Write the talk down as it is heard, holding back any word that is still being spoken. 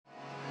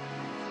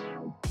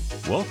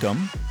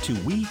Welcome to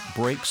We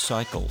Break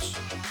Cycles,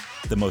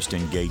 the most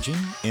engaging,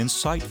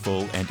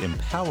 insightful, and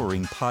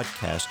empowering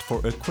podcast for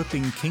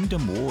equipping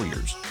kingdom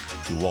warriors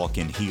to walk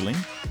in healing,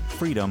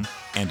 freedom,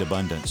 and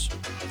abundance.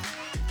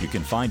 You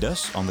can find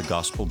us on the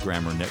Gospel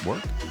Grammar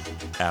Network,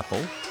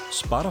 Apple,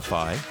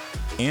 Spotify,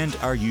 and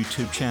our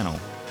YouTube channel.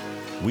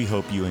 We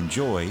hope you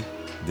enjoy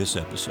this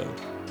episode.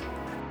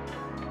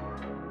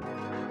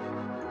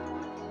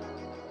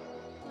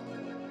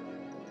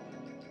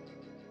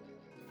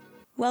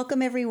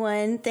 Welcome,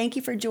 everyone. Thank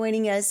you for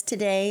joining us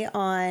today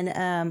on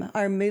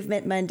our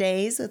Movement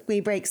Mondays with We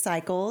Break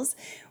Cycles.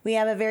 We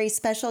have a very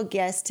special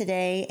guest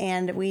today,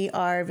 and we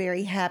are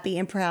very happy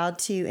and proud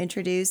to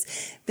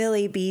introduce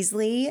Billy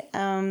Beasley.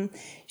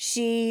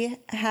 She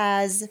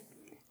has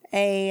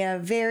a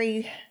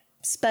very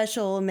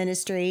special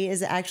ministry,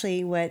 is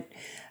actually what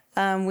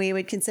we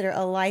would consider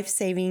a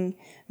life-saving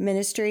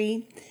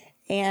ministry.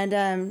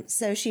 And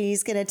so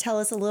she's going to tell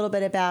us a little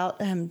bit about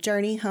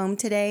Journey Home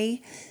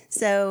today.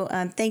 So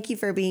thank you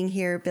for being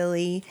here,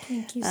 Billy.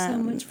 Thank you so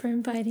much for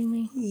inviting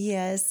me.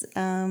 Yes.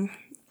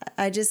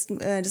 I just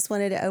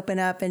wanted to open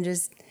up and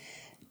just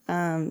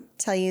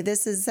tell you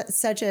this is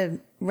such a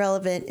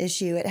relevant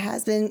issue. It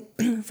has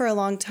been for a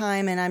long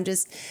time, and I'm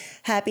just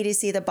happy to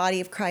see the body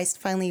of Christ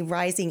finally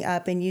rising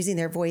up and using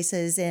their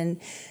voices and,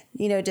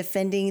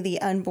 defending the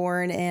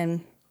unborn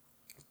and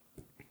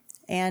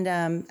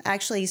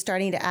actually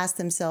starting to ask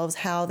themselves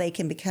how they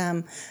can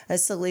become a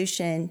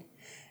solution.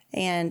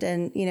 And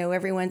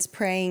everyone's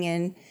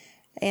praying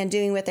and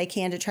doing what they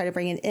can to try to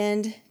bring an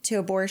end to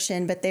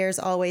abortion. But there's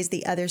always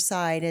the other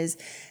side is,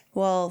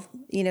 well,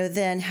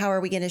 then how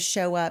are we going to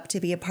show up to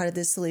be a part of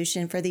the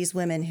solution for these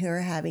women who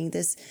are having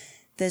this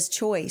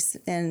choice?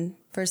 And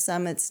for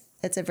some, it's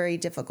a very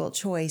difficult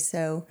choice.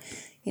 So,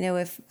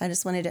 if I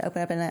just wanted to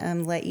open up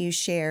and let you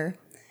share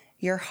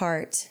your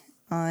heart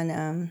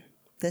on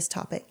this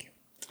topic.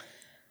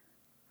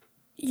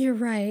 You're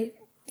right.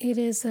 It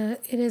is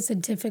a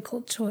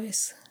difficult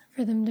choice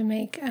for them to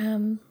make.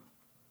 And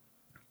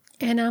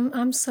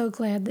I'm so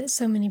glad that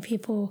so many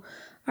people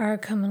are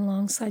coming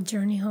alongside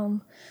Journey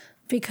Home,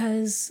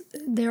 because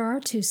there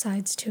are two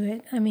sides to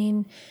it. I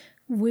mean,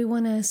 we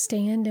want to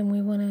stand and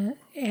we want to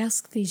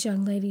ask these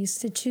young ladies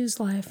to choose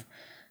life.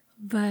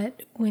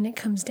 But when it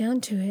comes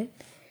down to it,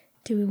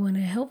 do we want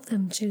to help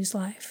them choose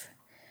life?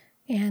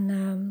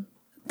 And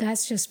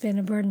that's just been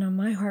a burden on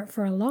my heart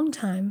for a long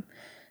time,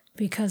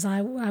 because I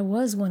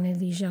was one of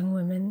these young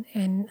women,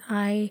 and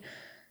I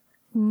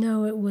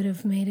know it would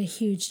have made a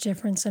huge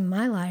difference in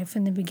my life.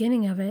 In the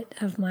beginning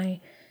of my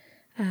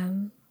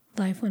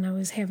life when I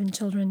was having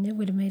children, it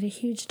would have made a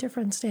huge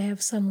difference to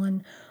have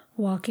someone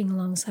walking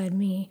alongside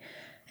me.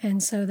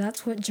 And so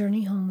that's what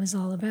Journey Home is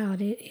all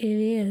about. It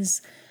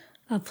is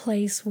a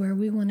place where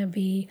we want to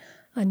be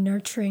a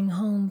nurturing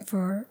home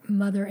for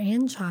mother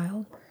and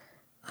child.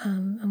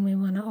 And we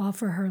want to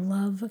offer her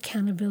love,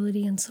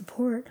 accountability, and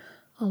support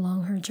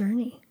along her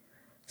journey.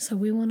 So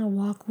we want to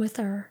walk with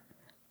her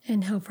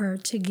and help her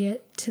to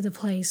get to the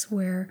place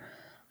where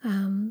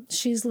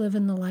she's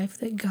living the life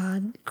that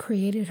God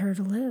created her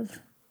to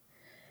live.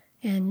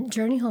 And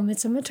Journey Home,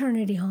 it's a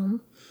maternity home.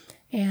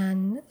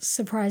 And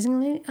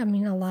surprisingly, a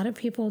lot of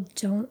people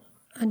don't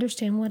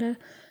understand what a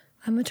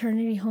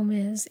maternity home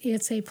is.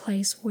 It's a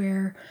place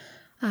where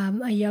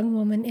a young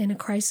woman in a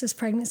crisis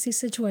pregnancy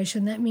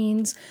situation, that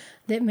means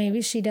that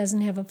maybe she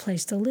doesn't have a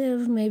place to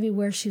live. Maybe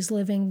where she's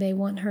living, they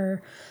want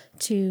her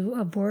to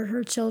abort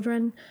her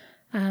children.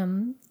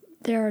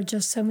 There are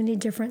just so many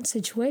different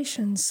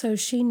situations. So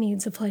she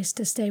needs a place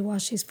to stay while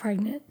she's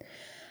pregnant.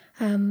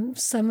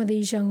 Some of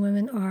these young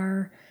women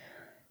are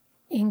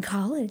in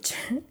college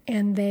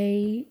and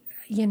they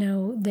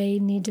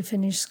need to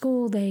finish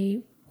school.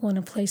 They want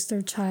to place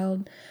their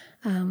child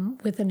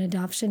with an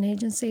adoption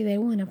agency. They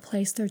want to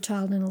place their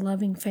child in a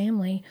loving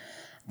family.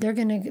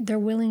 They're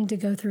willing to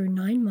go through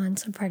 9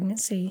 months of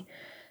pregnancy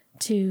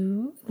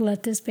to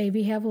let this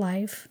baby have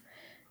life.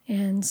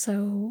 And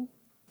so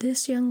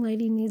this young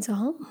lady needs a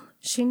home.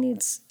 She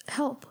needs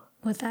help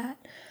with that.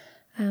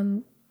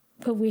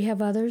 But we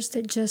have others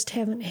that just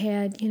haven't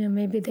had,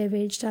 maybe they've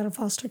aged out of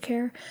foster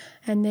care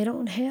and they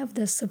don't have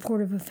the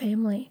support of a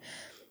family.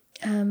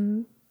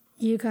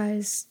 You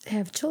guys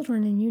have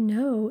children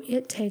and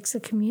it takes a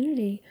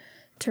community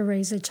to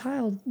raise a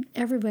child.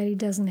 Everybody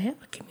doesn't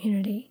have a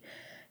community.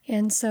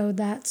 And so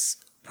that's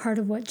part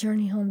of what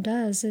Journey Home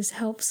does, is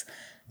helps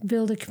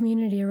build a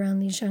community around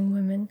these young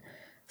women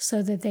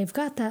so that they've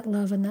got that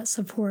love and that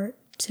support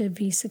to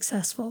be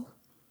successful.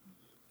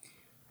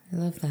 I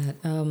love that.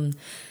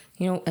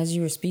 As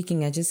you were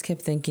speaking, I just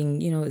kept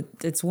thinking,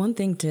 it's one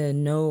thing to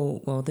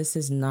know, well, this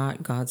is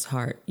not God's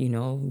heart. We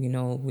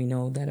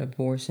know that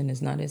abortion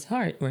is not his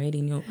heart, right?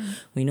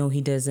 We know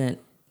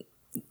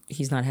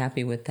he's not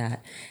happy with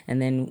that.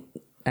 And then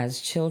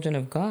as children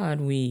of God,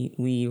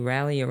 we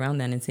rally around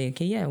that and say,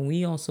 okay, yeah,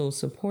 we also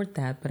support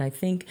that. But I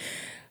think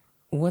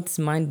what's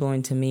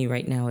mind-blowing to me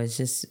right now is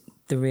just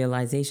the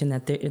realization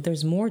that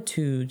there's more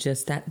to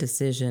just that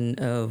decision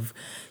of,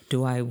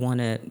 do I want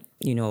to,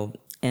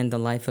 end the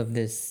life of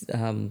this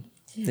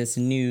this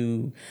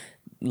new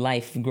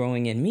life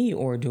growing in me,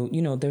 or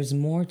there's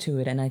more to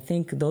it. And I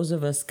think those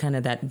of us kind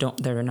of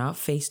that are not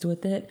faced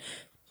with it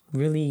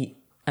really,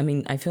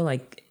 I feel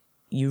like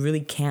you really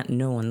can't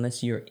know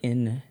unless you're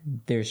in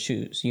their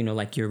shoes,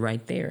 like you're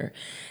right there.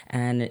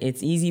 And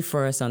it's easy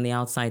for us on the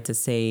outside to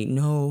say,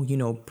 no,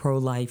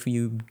 pro-life,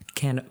 you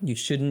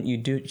shouldn't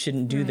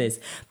do this.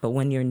 But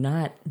when you're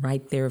not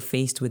right there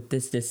faced with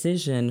this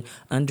decision,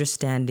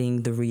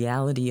 understanding the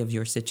reality of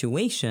your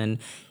situation,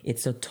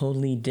 it's a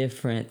totally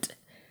different,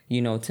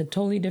 it's a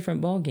totally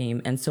different ball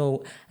game. And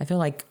so I feel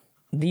like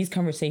these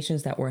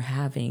conversations that we're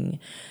having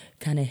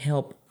kind of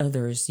help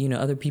others,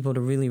 other people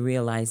to really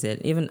realize it.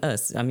 Even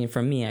us.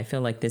 For me, I feel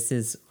like this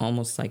is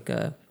almost like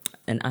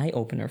an eye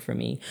opener for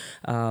me,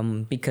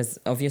 because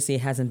obviously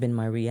it hasn't been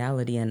my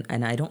reality.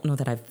 And I don't know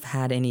that I've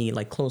had any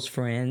like close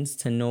friends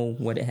to know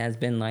what it has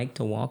been like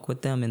to walk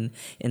with them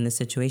in the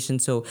situation.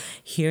 So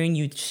hearing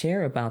you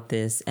share about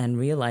this and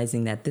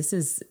realizing that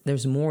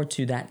there's more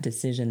to that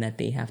decision that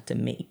they have to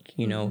make,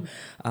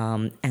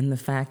 and the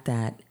fact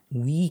that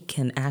we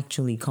can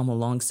actually come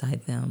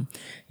alongside them,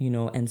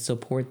 and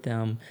support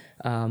them.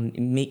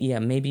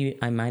 Maybe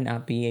I might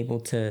not be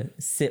able to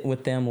sit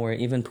with them or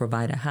even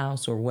provide a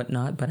house or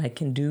whatnot, but I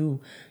can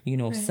do,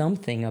 right,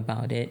 something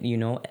about it,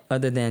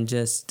 other than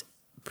just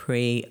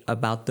pray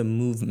about the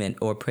movement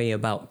or pray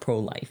about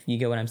pro-life. You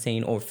get what I'm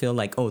saying? Or feel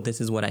like, oh,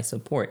 this is what I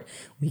support.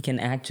 We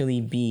can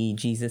actually be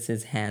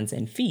Jesus's hands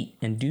and feet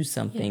and do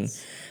something.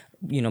 Yes.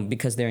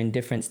 Because they're in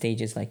different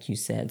stages, like you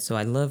said. So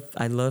I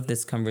love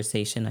this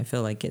conversation. I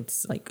feel like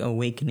it's like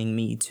awakening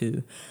me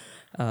to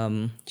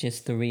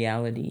just the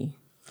reality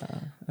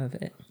of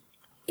it.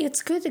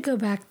 It's good to go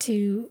back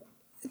to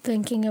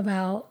thinking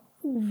about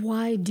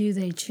why do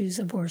they choose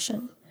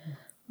abortion?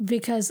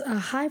 Because a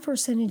high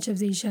percentage of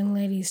these young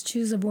ladies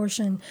choose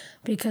abortion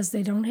because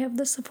they don't have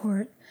the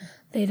support,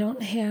 they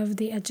don't have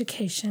the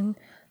education,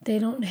 they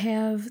don't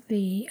have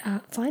the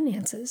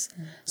finances.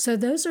 So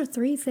those are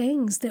three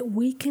things that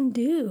we can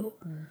do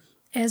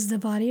as the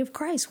body of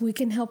Christ. We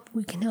can help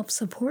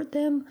support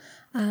them.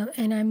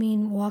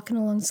 And walking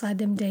alongside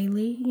them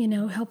daily,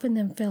 helping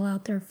them fill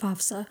out their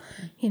FAFSA,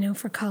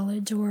 for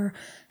college, or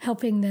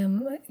helping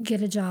them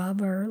get a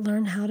job or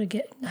learn how to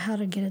get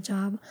a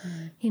job.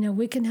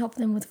 We can help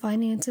them with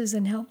finances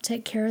and help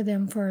take care of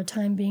them for a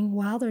time being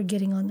while they're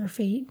getting on their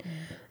feet.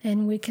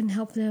 And we can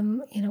help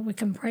them, we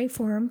can pray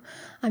for them.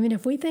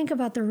 If we think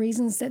about the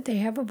reasons that they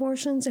have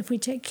abortions, if we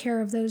take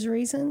care of those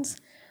reasons,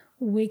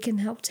 we can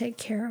help take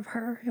care of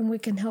her and we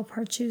can help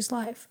her choose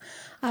life.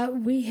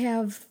 We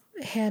have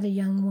had a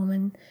young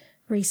woman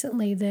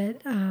recently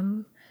that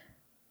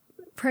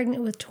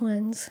pregnant with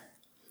twins,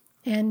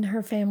 and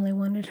her family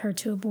wanted her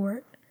to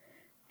abort.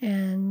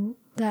 And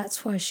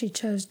that's why she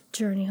chose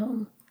Journey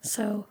Home.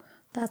 So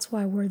that's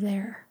why we're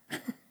there.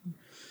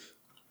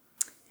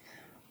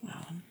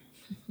 Wow.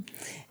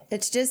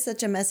 It's just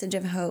such a message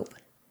of hope.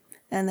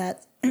 And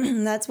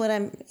that's what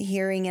I'm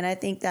hearing. And I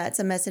think that's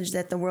a message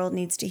that the world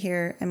needs to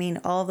hear.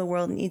 All the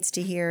world needs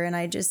to hear. And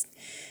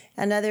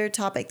another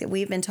topic that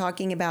we've been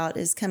talking about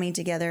is coming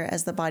together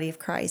as the body of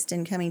Christ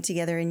and coming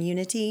together in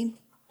unity.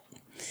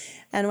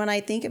 And when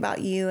I think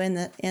about you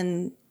and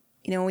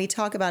when we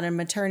talk about a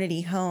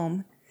maternity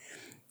home,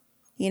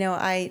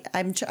 I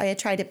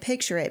try to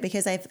picture it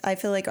because I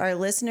feel like our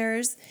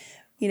listeners,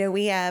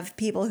 we have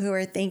people who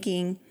are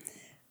thinking,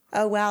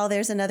 oh, wow,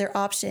 there's another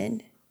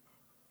option.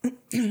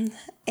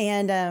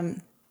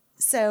 And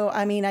so,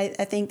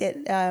 I think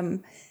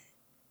that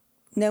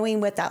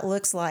knowing what that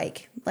looks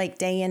like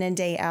day in and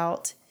day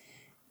out,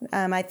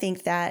 I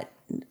think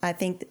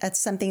that's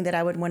something that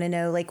I would want to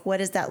know. Like, what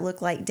does that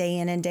look like day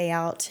in and day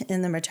out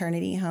in the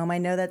maternity home? I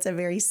know that's a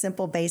very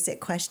simple, basic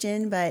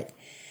question, but,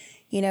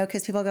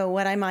 because people go,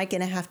 what am I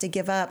going to have to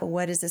give up?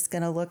 What is this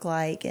going to look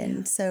like?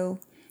 And so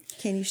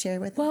can you share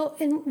with me? Well,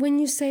 and when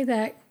you say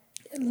that,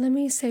 let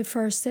me say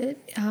first that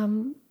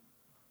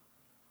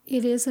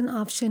it is an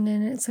option,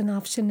 and it's an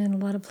option in a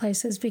lot of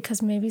places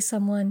because maybe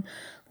someone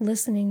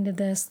listening to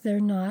this, they're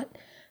not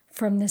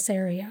from this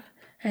area.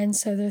 And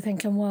so they're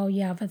thinking, well,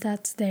 yeah, but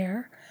that's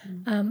there.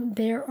 Mm-hmm.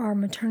 There are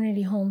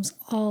maternity homes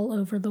all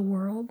over the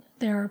world.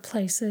 There are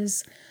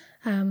places.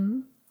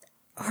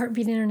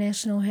 Heartbeat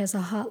International has a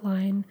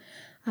hotline.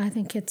 I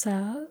think it's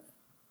a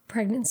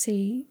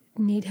pregnancy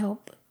need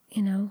help,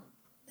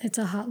 it's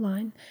a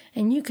hotline.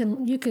 And you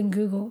can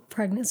Google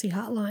pregnancy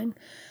hotline.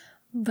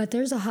 But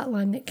there's a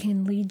hotline that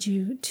can lead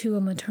you to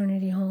a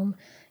maternity home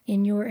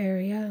in your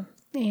area.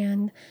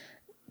 And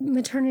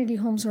maternity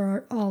homes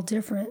are all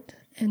different.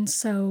 And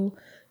so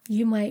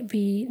you might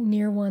be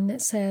near one that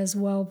says,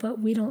 well, but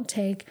we don't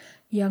take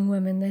young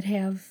women that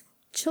have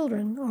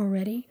children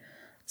already.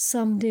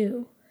 Some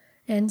do.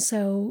 And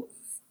so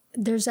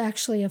there's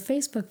actually a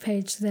Facebook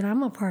page that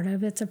I'm a part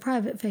of. It's a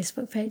private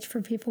Facebook page for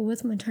people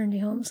with maternity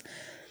homes.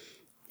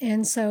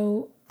 And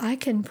so I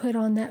can put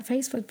on that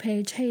Facebook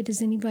page, hey,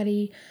 does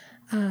anybody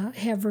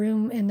have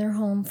room in their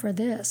home for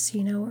this,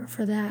 or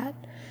for that.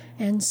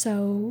 And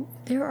so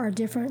there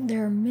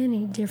are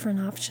many different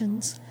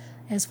options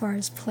as far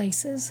as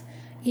places.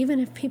 even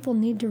if people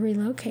need to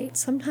relocate,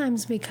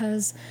 sometimes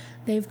because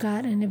they've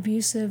got an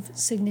abusive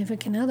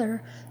significant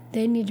other,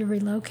 they need to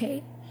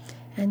relocate.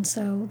 And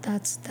so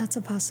that's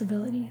a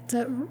possibility. It's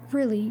a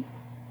really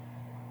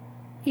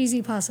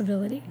easy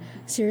possibility.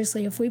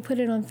 Seriously, if we put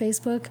it on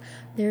Facebook,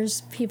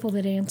 there's people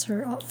that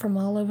answer from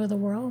all over the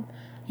world.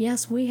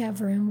 Yes, we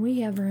have room,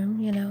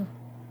 you know.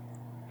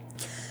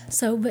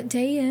 So, but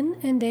day in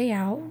and day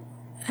out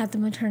at the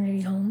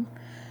maternity home,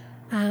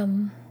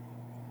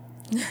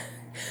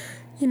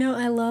 you know,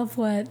 I love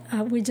what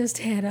we just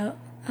had a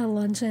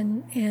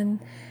luncheon, and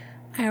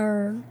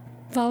our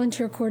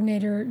volunteer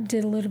coordinator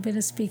did a little bit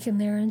of speaking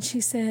there, and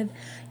she said,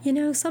 you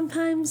know,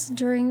 sometimes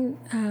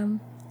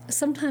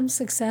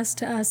success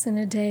to us in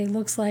a day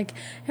looks like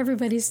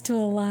everybody's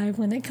still alive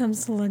when it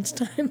comes to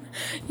lunchtime,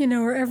 you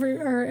know, or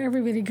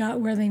everybody got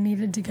where they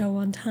needed to go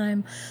on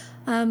time.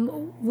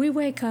 We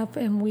wake up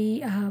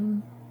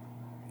and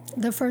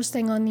the first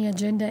thing on the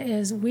agenda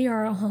is we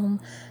are a home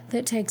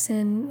that takes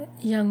in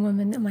young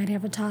women that might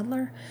have a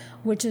toddler,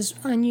 which is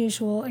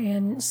unusual,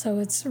 and so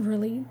it's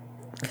really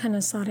kind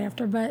of sought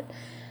after. But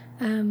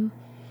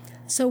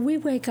so we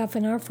wake up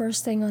and our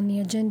first thing on the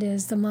agenda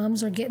is the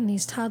moms are getting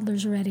these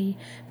toddlers ready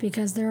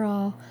because they're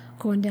all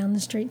going down the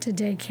street to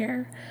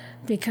daycare,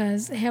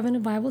 because having a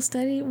Bible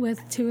study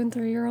with 2 and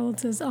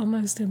 3-year-olds is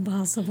almost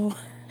impossible.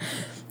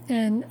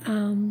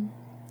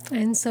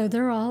 And so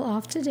they're all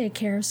off to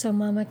daycare, so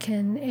Mama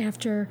can,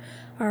 after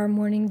our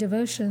morning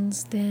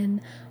devotions,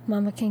 then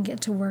Mama can get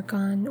to work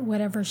on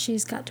whatever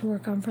she's got to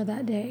work on for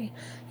that day.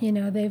 You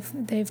know,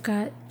 they've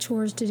got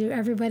chores to do.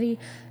 Everybody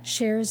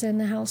shares in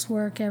the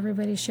housework.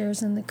 Everybody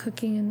shares in the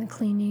cooking and the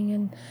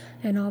cleaning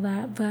and all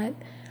that. But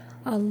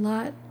a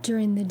lot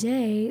during the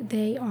day,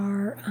 they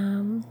are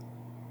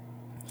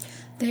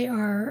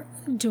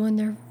doing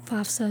their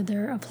FAFSA.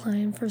 They're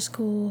applying for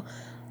school.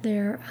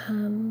 They're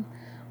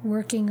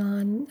working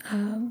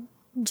on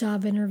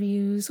job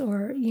interviews,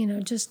 or, you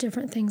know, just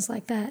different things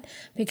like that,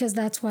 because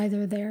that's why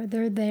they're there.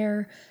 They're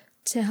there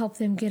to help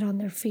them get on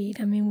their feet.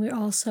 I mean, we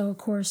also, of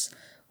course,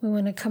 we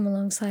want to come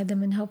alongside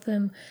them and help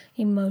them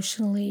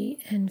emotionally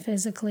and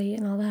physically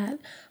and all that,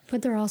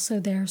 but they're also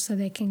there so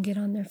they can get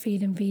on their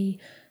feet and be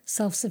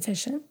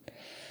self-sufficient.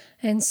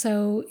 And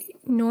so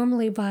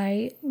normally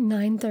by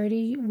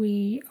 9:30,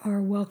 we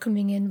are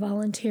welcoming in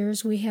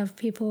volunteers. We have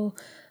people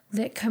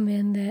that come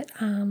in that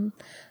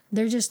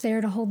they're just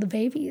there to hold the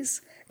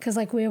babies, because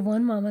like we have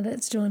one mama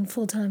that's doing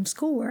full-time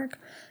schoolwork,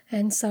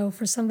 and so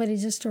for somebody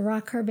just to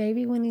rock her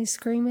baby when he's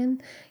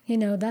screaming, you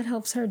know, that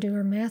helps her do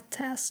her math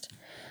test.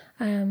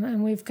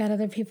 And we've got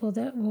other people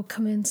that will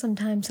come in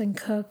sometimes and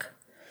cook.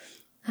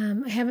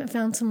 I haven't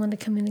found someone to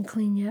come in and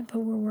clean yet, but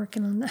we're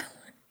working on that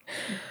one.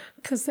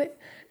 Because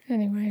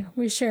anyway,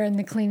 we share in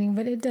the cleaning,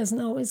 but it doesn't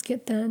always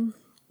get done.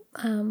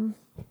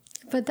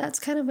 But that's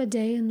kind of a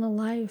day in the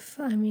life.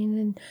 I mean,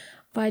 and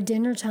by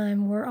dinner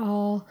time, we're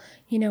all,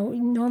 you know,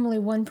 normally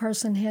one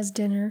person has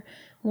dinner,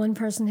 one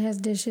person has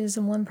dishes,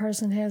 and one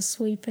person has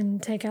sweep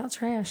and take out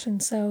trash.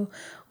 And so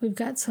we've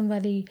got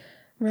somebody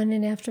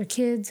running after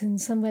kids and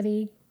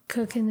somebody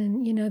cooking,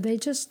 and, you know, they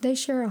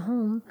share a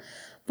home.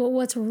 But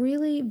what's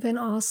really been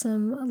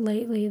awesome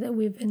lately that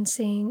we've been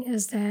seeing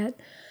is that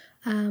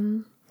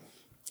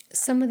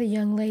some of the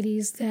young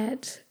ladies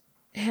that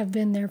have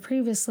been there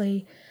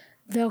previously,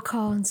 they'll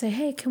call and say,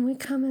 hey, can we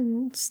come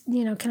and,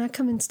 you know, can I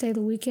come and stay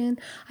the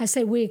weekend? I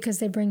say we because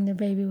they bring their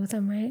baby with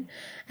them, right?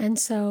 And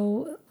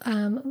so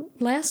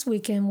last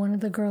weekend, one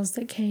of the girls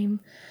that came,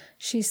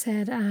 she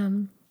said,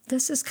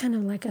 this is kind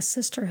of like a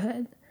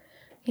sisterhood,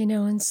 you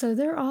know, and so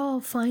they're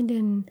all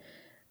finding,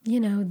 you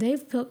know,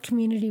 they've built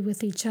community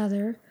with each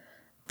other.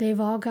 They've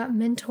all got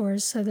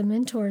mentors, so the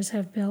mentors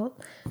have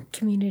built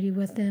community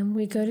with them.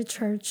 We go to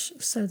church,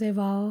 so they've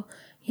all,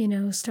 you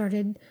know,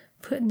 started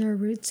putting their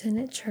roots in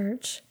at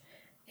church.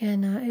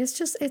 And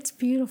it's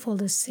beautiful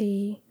to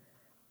see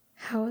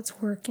how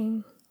it's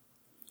working.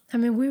 I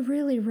mean, we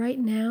really, right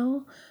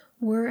now,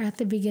 we're at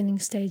the beginning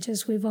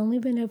stages. We've only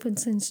been open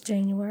since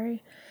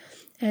January.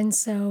 And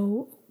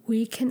so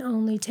we can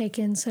only take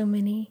in so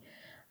many.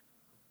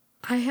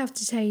 I have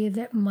to tell you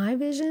that my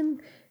vision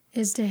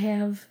is to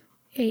have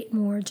 8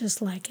 more just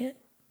like it,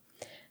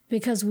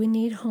 because we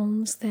need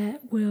homes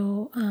that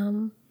will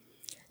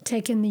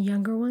take in the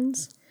younger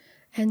ones.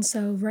 And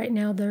so right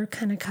now they're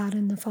kind of caught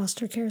in the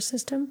foster care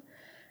system,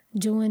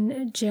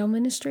 doing jail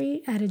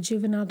ministry at a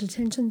juvenile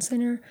detention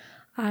center.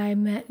 I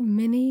met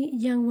many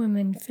young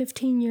women,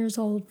 15 years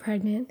old,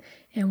 pregnant,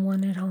 and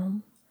one at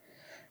home.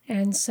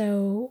 And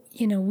so,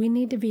 you know, we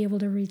need to be able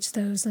to reach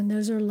those, and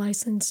those are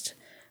licensed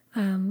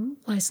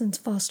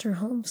foster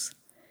homes.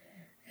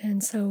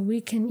 And so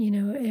we can, you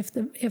know,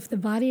 if the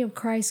body of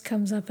Christ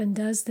comes up and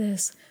does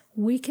this,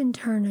 we can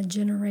turn a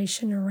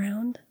generation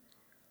around.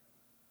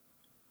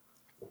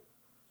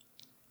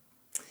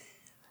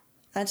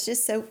 That's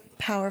just so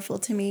powerful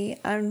to me.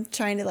 I'm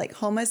trying to like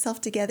hold myself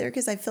together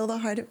because I feel the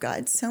heart of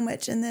God so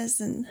much in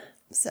this. And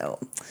so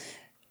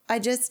I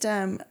just,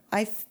 like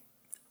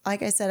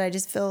I said, I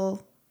just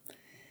feel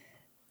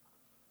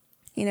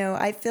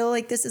I feel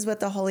like this is what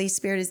the Holy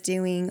Spirit is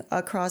doing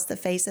across the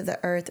face of the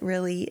earth,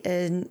 really.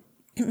 And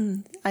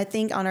I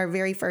think on our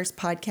very first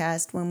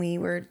podcast, when we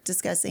were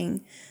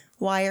discussing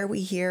why are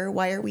we here,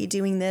 why are we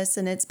doing this,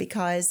 and it's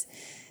because,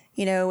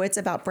 it's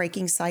about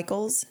breaking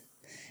cycles.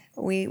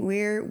 We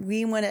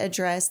want to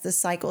address the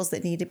cycles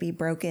that need to be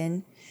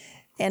broken,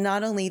 and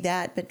not only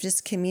that, but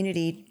just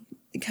community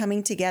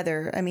coming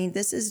together. I mean,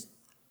 this is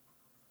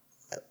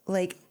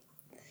like,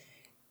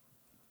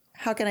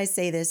 how can I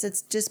say this?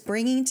 It's just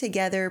bringing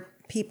together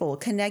people,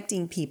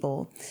 connecting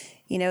people.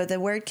 The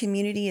word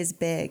community is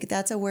big.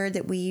 That's a word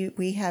that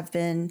we have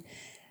been,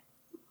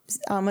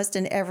 almost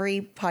in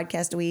every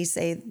podcast we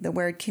say the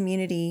word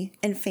community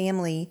and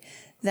family,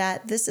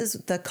 that this is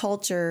the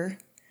culture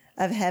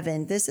of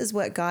heaven. This is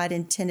what God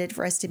intended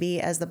for us to be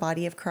as the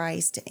body of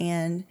Christ.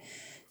 And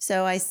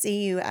so I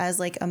see you as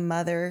like a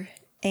mother,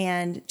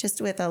 and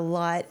just with a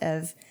lot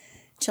of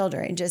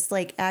children, just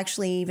like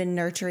actually even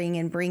nurturing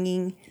and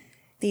bringing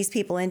these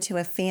people into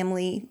a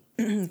family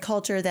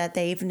culture that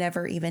they've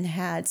never even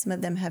had. Some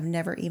of them have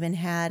never even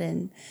had.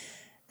 And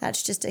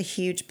that's just a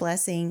huge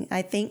blessing.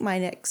 I think my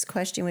next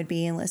question would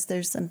be, unless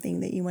there's something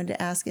that you wanted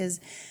to ask, is,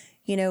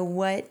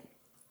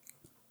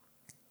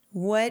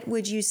 what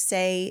would you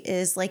say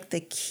is like the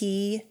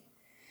key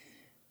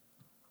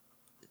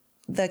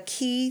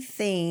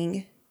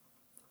thing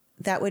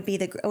that would be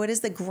what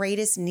is the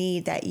greatest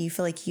need that you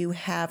feel like you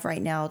have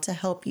right now to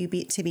help you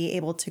to be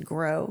able to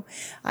grow?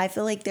 I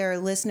feel like there are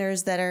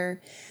listeners that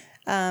are,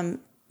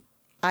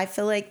 I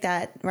feel like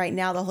that right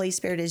now the Holy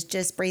Spirit is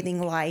just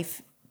breathing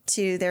life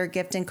to their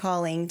gift and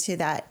calling, to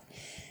that,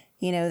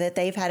 that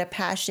they've had a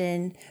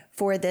passion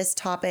for this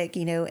topic,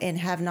 and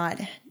have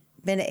not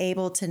been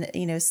able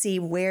to, see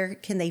where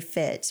can they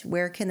fit,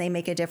 where can they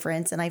make a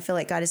difference. And I feel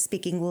like God is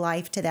speaking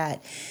life to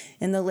that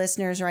in the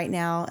listeners right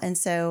now. And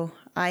so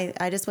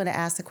I just want to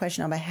ask the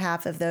question on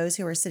behalf of those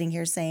who are sitting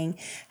here saying,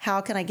 how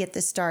can I get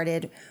this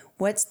started?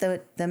 What's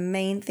the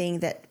main thing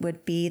that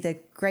would be the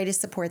greatest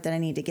support that I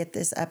need to get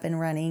this up and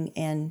running?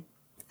 And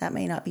that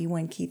may not be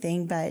one key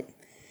thing, but,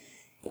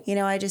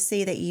 I just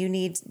see that you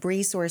need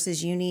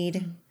resources, you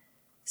need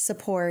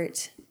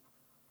support.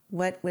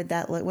 What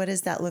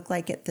does that look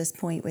like at this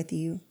point with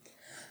you?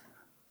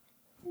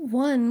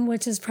 One,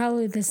 which is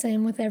probably the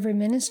same with every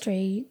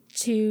ministry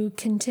to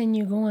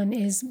continue going,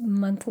 is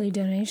monthly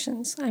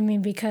donations. I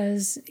mean,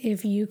 because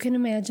if you can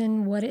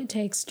imagine what it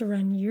takes to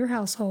run your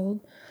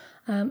household,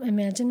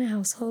 imagine a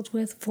household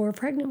with 4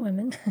 pregnant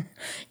women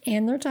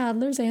and their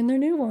toddlers and their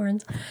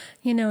newborns,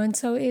 and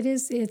so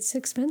it's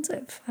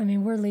expensive. I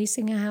mean, we're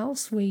leasing a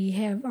house.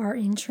 Our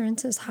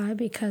insurance is high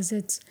because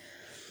it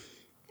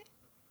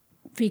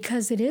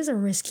is a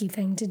risky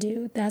thing to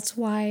do. That's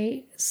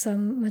why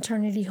some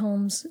maternity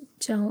homes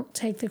don't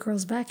take the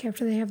girls back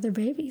after they have their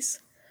babies.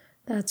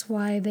 That's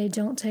why they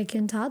don't take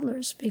in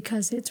toddlers,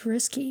 because it's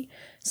risky.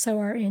 So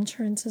our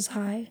insurance is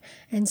high.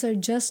 And so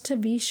just to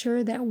be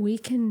sure that we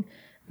can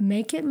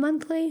make it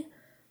monthly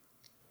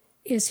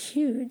is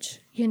huge,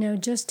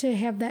 just to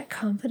have that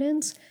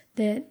confidence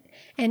that,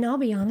 and I'll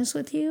be honest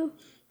with you,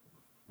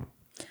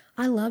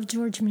 I love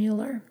George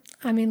Mueller.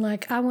 I mean,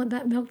 I want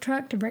that milk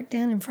truck to break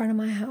down in front of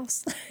my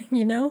house,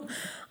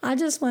 I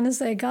just want to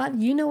say, God,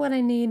 you know what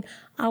I need.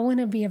 I want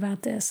to be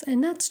about this.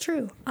 And that's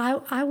true.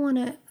 I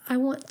want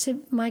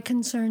my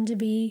concern to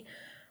be,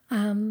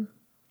 are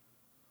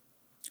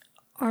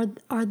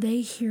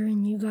they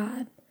hearing you,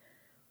 God?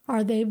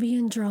 Are they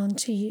being drawn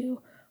to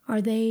you?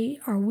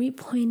 Are we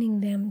pointing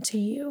them to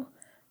you?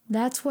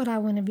 That's what I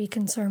want to be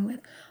concerned with.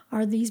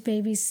 Are these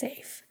babies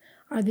safe?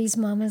 Are these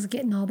mamas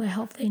getting all the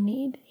help they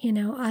need?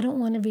 I don't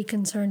want to be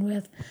concerned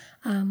with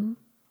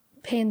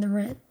paying the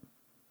rent.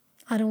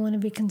 I don't want to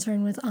be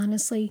concerned with,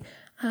 honestly,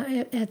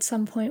 at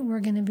some point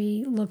we're going to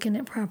be looking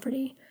at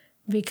property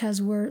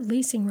because we're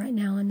leasing right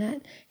now, and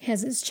that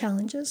has its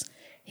challenges.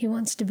 He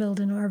wants to build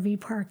an RV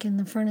park in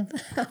the front of the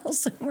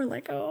house, and we're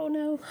like, oh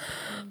no.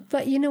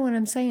 But you know what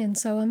I'm saying?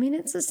 So, I mean,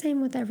 it's the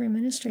same with every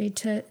ministry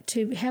to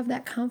have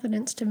that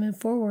confidence to move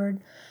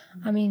forward.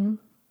 I mean,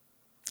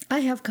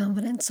 I have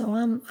confidence, so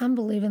I'm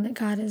believing that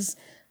God is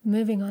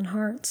moving on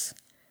hearts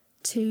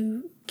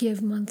to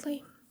give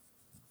monthly.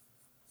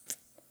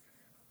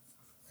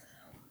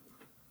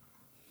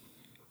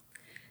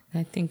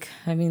 I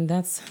mean,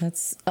 that's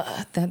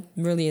that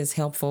really is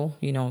helpful,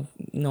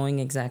 knowing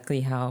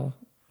exactly how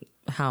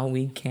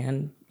we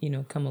can,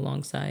 come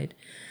alongside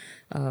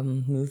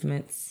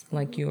movements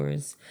like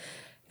yours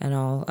and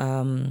all.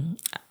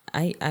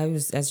 I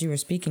was, as you were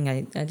speaking,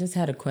 I just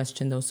had a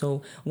question though.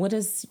 So what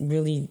does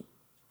really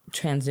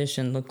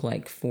transition look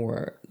like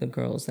for the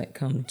girls that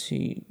come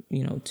to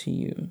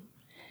you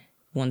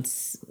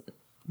once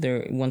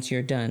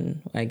you're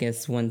done? I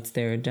guess once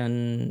they're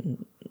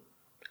done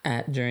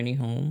at Journey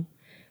Home,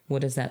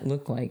 what does that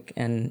look like,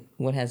 and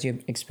what has your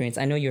experience?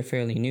 I know you're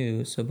fairly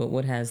new, but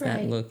what has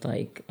that looked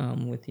like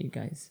with you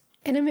guys?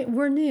 And I mean,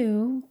 we're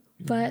new,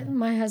 but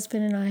my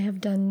husband and I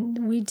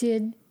we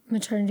did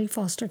maternity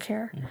foster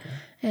care,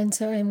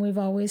 and we've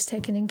always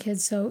taken in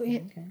kids. So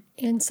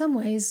in some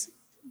ways,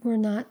 we're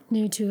not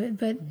new to it,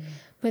 but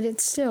but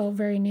it's still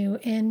very new.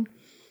 And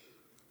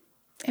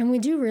we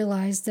do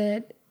realize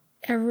that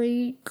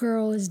every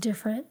girl is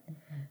different.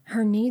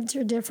 Her needs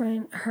are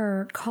different.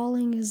 Her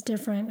calling is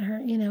different.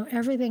 Her,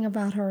 everything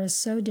about her is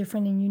so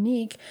different and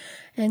unique.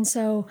 And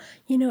so,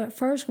 at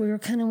first we were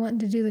kind of wanting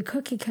to do the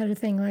cookie cutter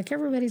thing, like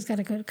everybody's got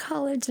to go to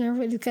college and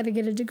everybody's got to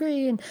get a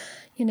degree. And,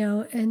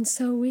 and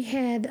so we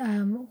had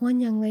one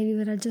young lady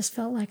that I just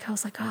felt like, I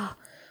was like,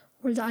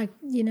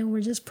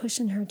 we're just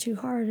pushing her too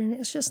hard. And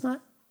it's just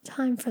not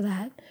time for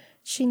that.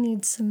 She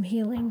needs some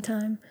healing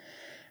time.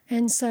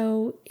 And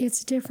so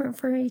it's different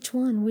for each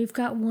one. We've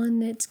got one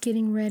that's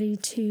getting ready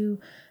to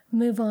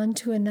move on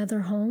to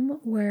another home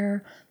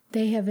where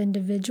they have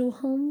individual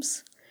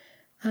homes,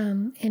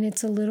 and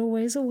it's a little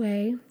ways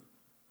away.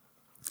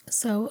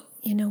 So,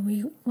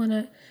 we want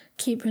to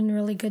keep in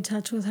really good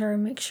touch with her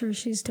and make sure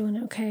she's doing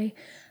okay.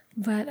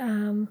 But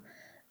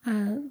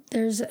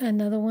there's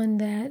another one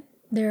that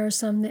there are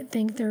some that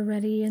think they're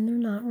ready and they're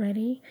not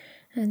ready.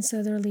 And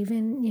so they're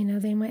leaving,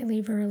 they might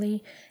leave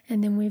early.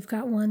 And then we've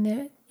got one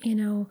that,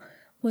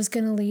 was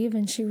going to leave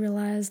and she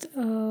realized,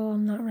 oh,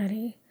 I'm not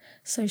ready.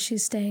 So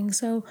she's staying.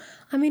 So,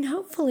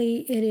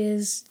 hopefully it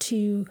is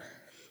to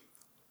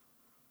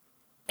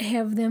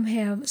have them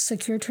have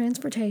secure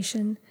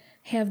transportation,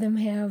 have them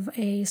have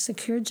a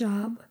secure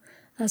job,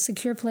 a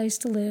secure place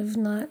to live,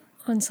 not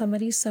on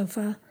somebody's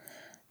sofa.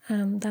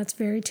 That's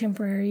very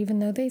temporary, even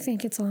though they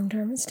think it's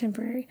long-term, it's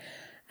temporary.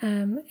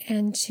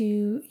 And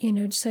to,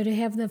 so to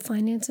have the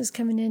finances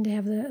coming in, to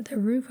have the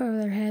roof over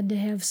their head, to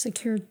have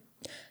secure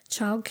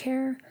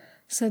childcare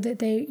so that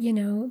they,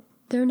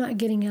 they're not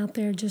getting out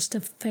there just to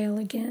fail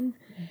again.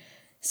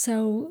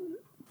 So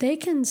they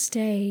can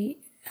stay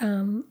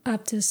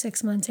up to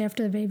 6 months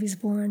after the baby's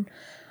born,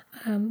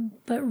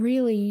 but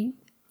really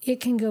it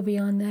can go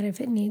beyond that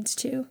if it needs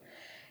to.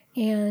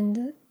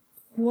 And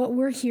what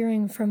we're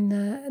hearing from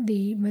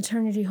the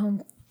maternity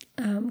home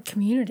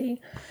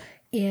community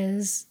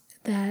is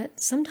that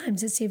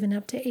sometimes it's even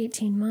up to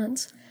 18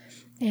 months,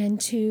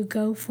 and to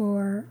go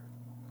for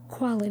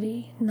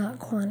quality, not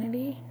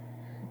quantity.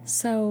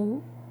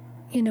 So,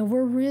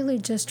 we're really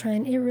just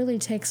trying, it really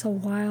takes a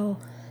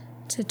while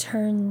to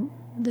turn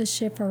the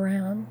ship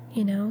around,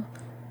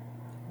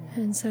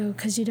 and so,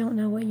 because you don't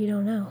know what you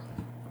don't know.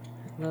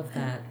 Love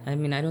that. I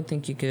don't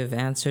think you could have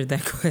answered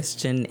that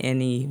question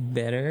any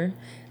better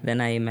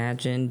than I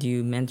imagined.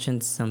 You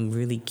mentioned some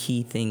really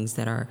key things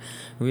that are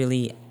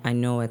really, I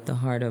know, at the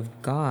heart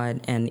of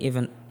God, and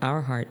even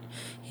our heart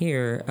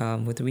here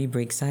with We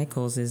Break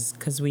Cycles, is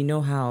because we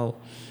know how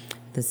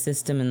the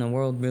system in the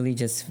world really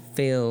just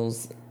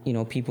fails,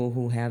 people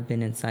who have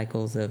been in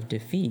cycles of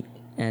defeat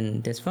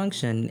and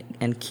dysfunction,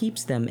 and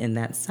keeps them in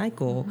that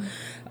cycle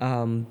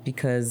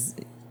because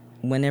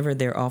whenever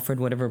they're offered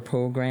whatever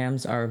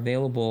programs are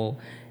available,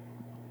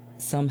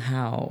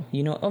 somehow,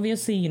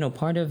 obviously,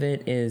 part of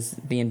it is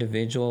the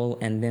individual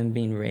and them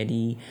being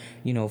ready,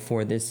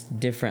 for this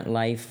different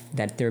life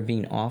that they're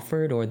being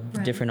offered, or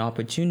right, different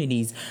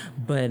opportunities.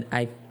 But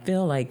I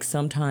feel like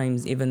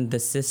sometimes even the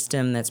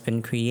system that's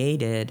been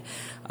created,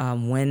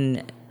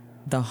 when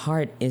the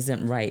heart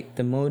isn't right,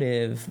 the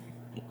motive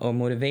or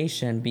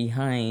motivation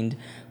behind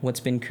what's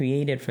been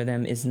created for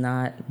them is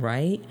not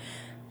right,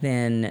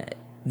 then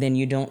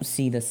you don't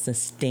see the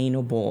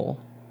sustainable,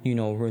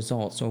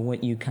 results, or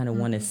what you kind of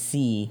want to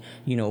see,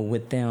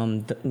 with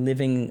them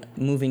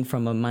moving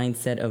from a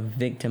mindset of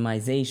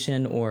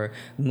victimization, or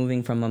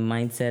moving from a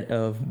mindset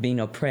of being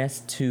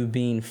oppressed to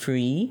being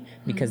free,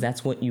 because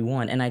that's what you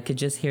want. And I could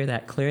just hear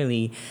that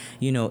clearly,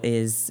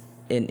 is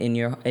in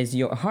your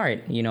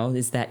heart,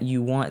 is that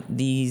you want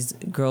these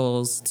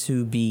girls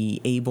to be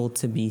able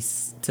to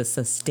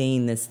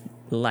sustain this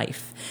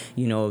life,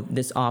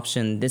 this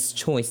option, this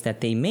choice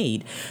that they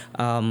made.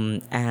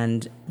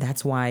 And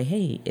that's why,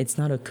 hey, it's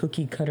not a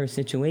cookie cutter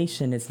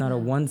situation. It's not a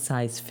one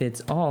size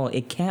fits all.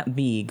 It can't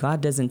be.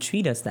 God doesn't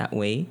treat us that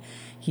way.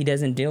 He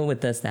doesn't deal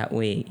with us that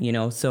way,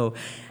 so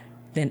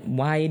then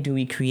why do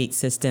we create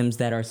systems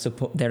that are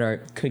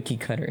cookie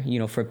cutter,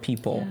 for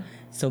people? Yeah.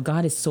 So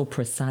God is so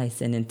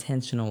precise and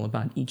intentional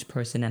about each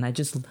person. And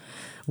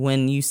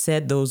when you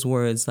said those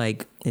words,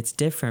 like, it's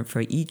different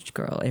for each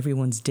girl,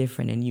 everyone's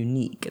different and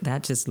unique,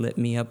 that just lit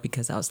me up,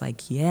 because I was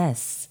like,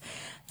 yes,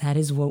 that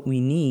is what we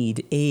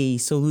need. A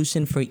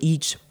solution for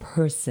each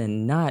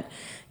person, not,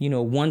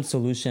 one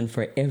solution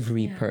for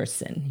every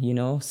person,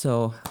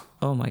 So,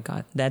 oh my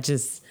God, that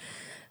just,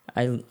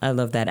 I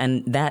love that.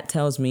 And that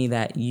tells me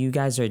that you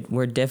guys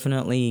we're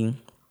definitely,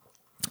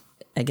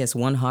 I guess,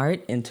 one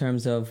heart in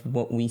terms of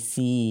what we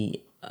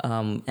see,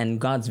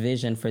 and God's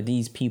vision for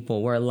these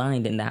people. We're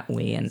aligned in that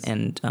way,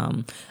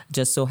 and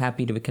just so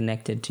happy to be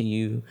connected to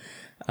you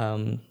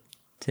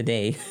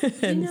today. This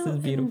is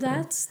beautiful. And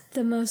that's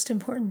the most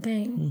important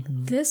thing.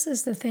 Mm-hmm. This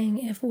is the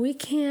thing. If we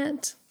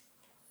can't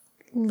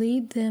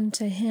lead them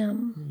to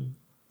Him,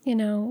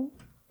 I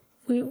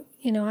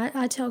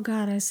tell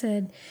God, I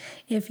said,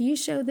 if you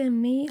show them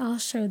me, I'll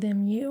show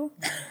them you.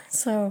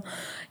 So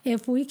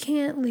if we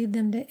can't lead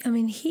them to,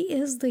 He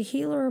is the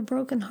healer of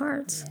broken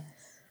hearts. Yes.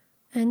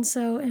 And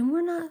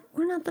we're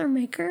not their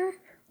maker.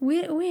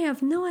 We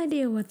have no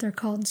idea what they're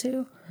called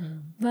to,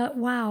 but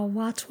wow,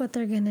 watch what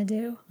they're going to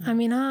do. I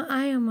mean,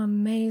 I am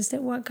amazed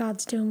at what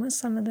God's doing with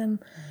some of them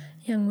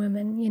young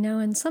women, you know,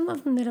 and some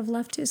of them that have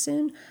left too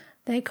soon,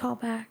 they call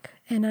back.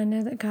 And I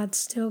know that God's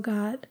still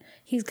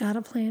He's got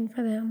a plan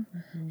for them.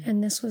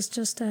 And this was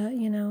just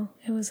it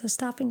was a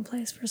stopping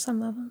place for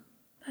some of them.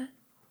 But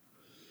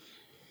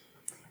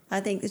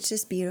I think it's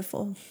just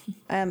beautiful.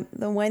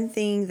 The one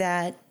thing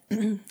that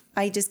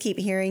I just keep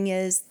hearing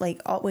is like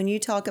when you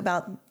talk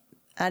about,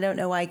 I don't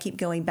know why I keep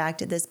going back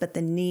to this, but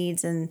the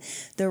needs and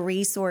the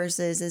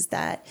resources is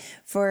that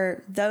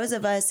for those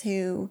of us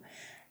who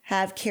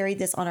have carried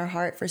this on our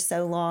heart for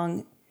so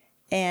long,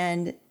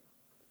 and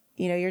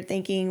you know, you're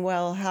thinking,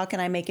 well, how can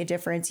I make a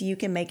difference? You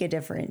can make a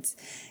difference.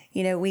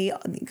 You know,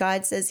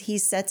 God says He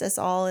sets us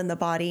all in the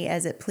body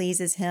as it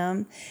pleases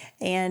Him.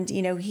 And,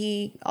 you know,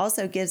 He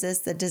also gives us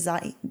the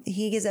desire.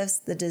 He gives us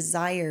the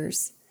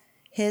desires,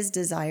 His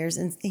desires,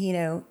 and, you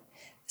know,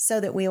 so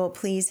that we will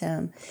please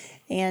Him.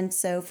 And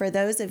so for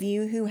those of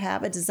you who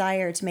have a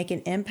desire to make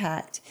an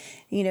impact,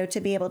 you know, to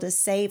be able to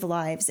save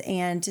lives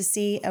and to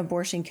see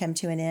abortion come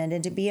to an end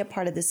and to be a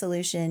part of the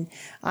solution,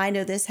 I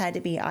know this had to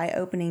be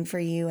eye-opening for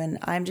you. And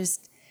I'm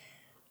just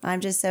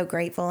so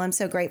grateful. I'm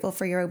so grateful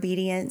for your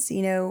obedience.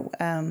 You know,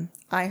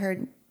 I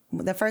heard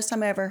the first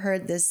time I ever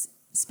heard this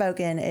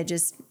spoken, it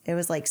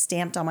was like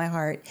stamped on my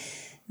heart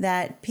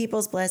that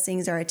people's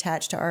blessings are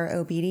attached to our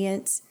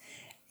obedience.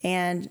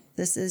 And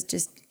this is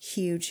just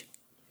huge.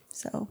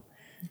 So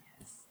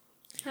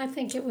I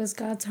think it was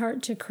God's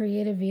heart to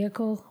create a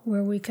vehicle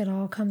where we could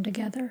all come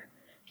together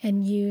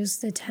and use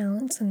the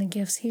talents and the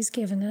gifts He's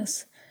given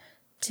us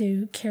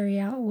to carry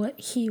out what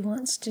He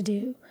wants to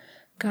do.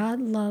 God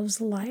loves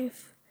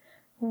life.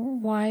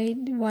 Why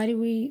do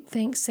we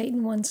think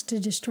Satan wants to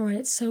destroy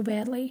it so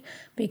badly?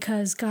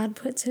 Because God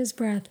puts His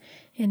breath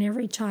in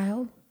every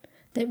child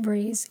that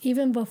breathes.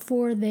 Even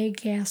before they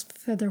gasp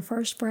for their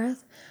first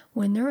breath,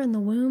 when they're in the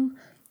womb,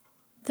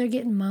 they're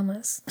getting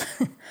mamas.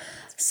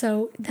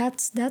 So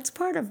that's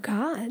part of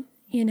God,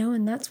 you know,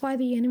 and that's why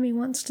the enemy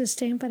wants to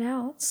stamp it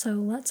out. So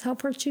let's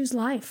help her choose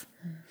life.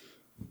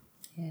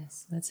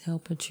 Yes, let's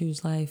help her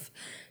choose life.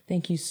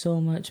 Thank you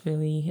so much,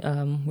 Billy.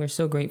 We're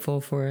so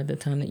grateful for the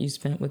time that you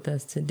spent with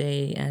us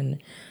today,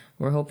 and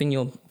we're hoping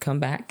you'll come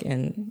back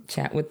and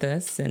chat with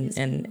us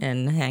and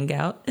hang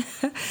out.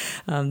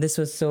 This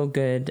was so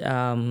good.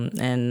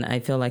 And I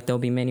feel like there'll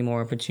be many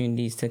more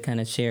opportunities to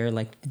kind of share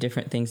like the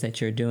different things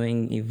that you're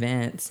doing,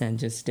 events, and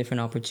just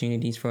different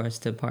opportunities for us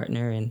to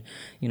partner and,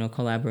 you know,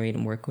 collaborate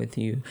and work with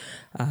you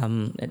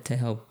to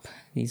help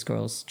these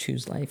girls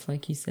choose life,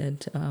 like you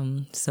said.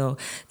 So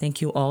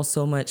thank you all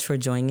so much for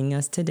joining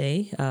us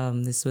today.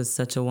 This was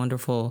such a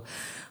wonderful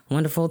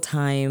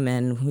time,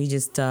 and we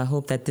just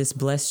hope that this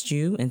blessed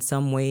you in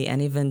some way,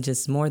 and even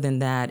just more than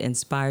that,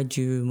 inspired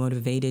you,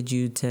 motivated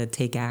you to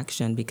take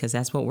action, because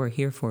that's what we're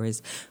here for.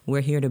 Is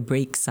we're here to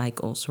break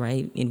cycles,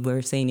 right? And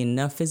we're saying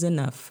enough is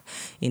enough.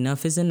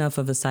 Enough is enough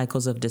of the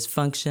cycles of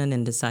dysfunction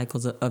and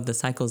the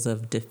cycles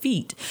of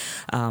defeat,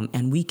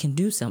 and we can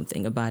do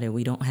something about it.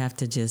 We don't have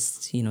to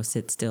just, you know,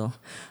 sit still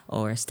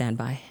or stand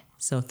by.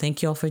 So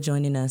thank you all for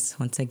joining us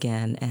once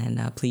again,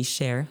 and please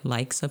share,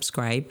 like,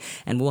 subscribe,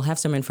 and we'll have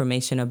some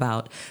information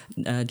about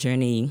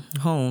Journey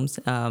Homes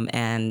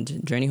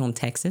and Journey Home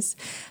Texas,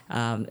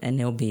 and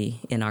they'll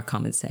be in our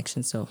comment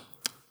section. So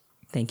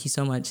thank you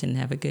so much, and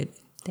have a good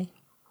day.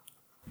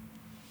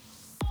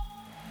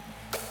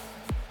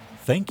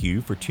 Thank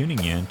you for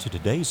tuning in to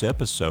today's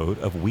episode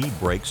of We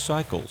Break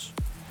Cycles.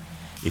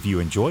 If you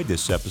enjoyed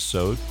this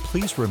episode,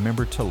 please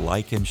remember to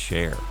like and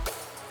share.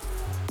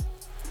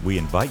 We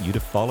invite you to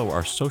follow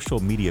our social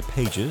media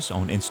pages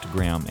on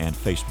Instagram and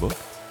Facebook.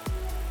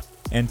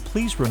 And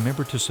please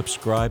remember to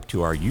subscribe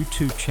to our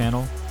YouTube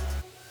channel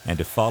and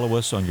to follow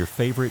us on your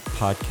favorite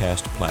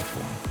podcast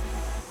platform.